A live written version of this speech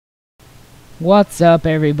What's up,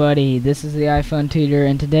 everybody? This is the iPhone tutor,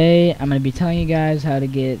 and today I'm going to be telling you guys how to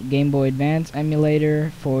get Game Boy Advance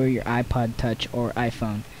emulator for your iPod Touch or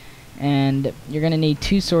iPhone. And you're going to need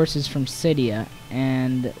two sources from Cydia,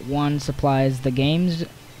 and one supplies the games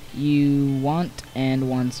you want, and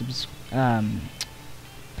one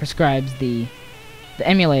prescribes the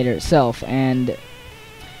emulator itself. And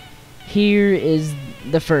here is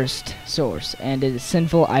the first source, and it is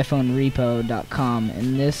sinfuliPhoneRepo.com,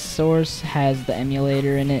 and this source has the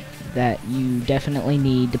emulator in it that you definitely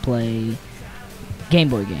need to play Game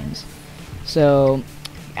Boy games. So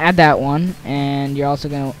add that one, and you're also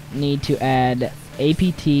going to need to add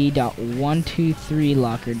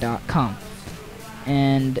apt.123locker.com,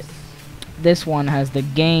 and this one has the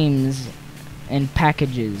games and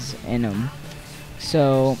packages in them.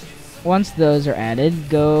 So once those are added,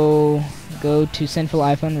 go to Sinful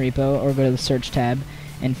iPhone Repo, or go to the search tab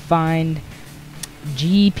and find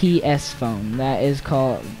gpSPhone.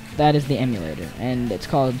 That is the emulator, and it's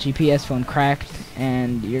called gpSPhone Cracked,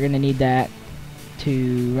 and you're gonna need that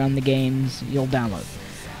to run the games you'll download.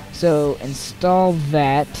 So install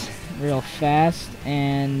that real fast,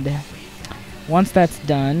 and once that's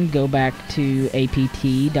done, go back to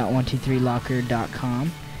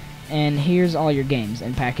apt.123locker.com, and here's all your games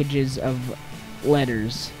and packages of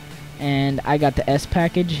letters. And I got the S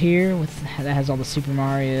package here that has all the Super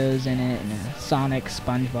Marios in it, and Sonic,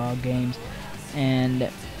 SpongeBob games, and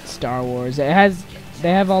Star Wars. They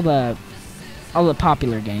have all the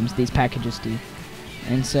popular games. These packages do.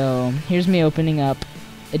 And so here's me opening up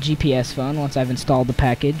a gpSPhone once I've installed the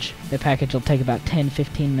package. The package will take about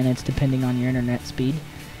 10-15 minutes depending on your internet speed.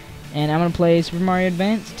 And I'm gonna play Super Mario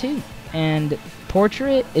Advance 2. And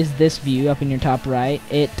Portrait is this view up in your top right.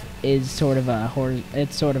 It is sort of a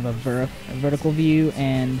vertical view,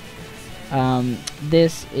 and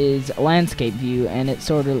this is a landscape view, and it's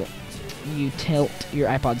sort of, you tilt your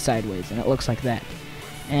iPod sideways and it looks like that.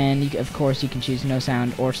 And of course you can choose no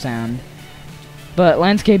sound or sound, but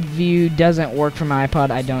landscape view doesn't work for my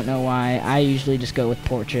iPod. I don't know why. I usually just go with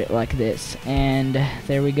portrait like this, and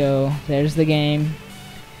there we go. There's the game.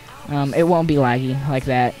 It won't be laggy like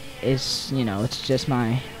that. It's just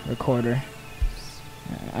my recorder.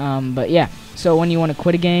 But yeah, so when you want to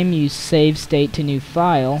quit a game, you save state to new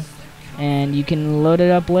file, and you can load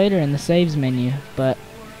it up later in the saves menu. But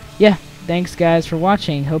yeah, thanks guys for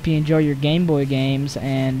watching. Hope you enjoy your Game Boy games,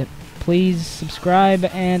 and please subscribe,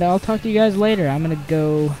 and I'll talk to you guys later. I'm gonna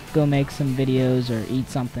go make some videos or eat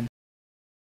something.